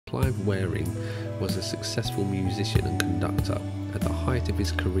Clive Wearing was a successful musician and conductor. At the height of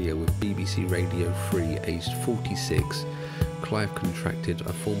his career with BBC Radio 3, aged 46, Clive contracted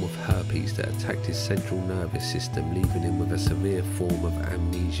a form of herpes that attacked his central nervous system, leaving him with a severe form of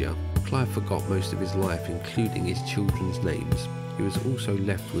amnesia. Clive forgot most of his life, including his children's names. He was also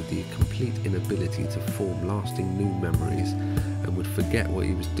left with the complete inability to form lasting new memories and would forget what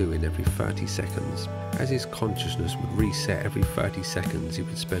he was doing every 30 seconds. As his consciousness would reset every 30 seconds, he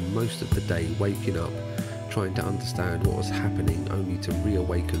would spend most of the day waking up, trying to understand what was happening, only to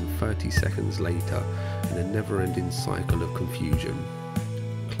reawaken 30 seconds later in a never-ending cycle of confusion.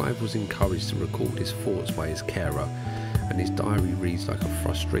 Clive was encouraged to record his thoughts by his carer, and his diary reads like a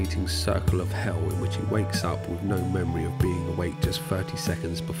frustrating circle of hell in which he wakes up with no memory of being awake just 30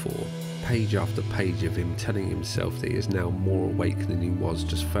 seconds before. Page after page of him telling himself that he is now more awake than he was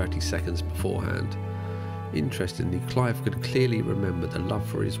just 30 seconds beforehand. Interestingly, Clive could clearly remember the love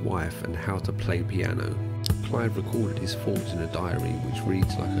for his wife and how to play piano. Clive recorded his thoughts in a diary which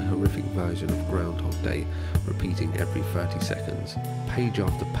reads like a horrific version of Groundhog Day, repeating every 30 seconds. Page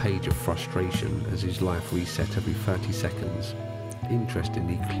after page of frustration as his life reset every 30 seconds.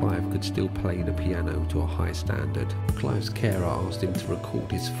 Interestingly, Clive could still play the piano to a high standard. Clive's carer asked him to record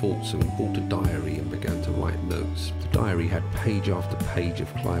his thoughts, so he bought a diary and began to write notes. The diary had page after page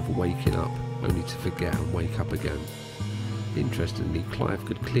of Clive waking up, only to forget and wake up again. Interestingly, Clive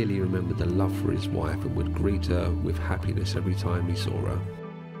could clearly remember the love for his wife and would greet her with happiness every time he saw her.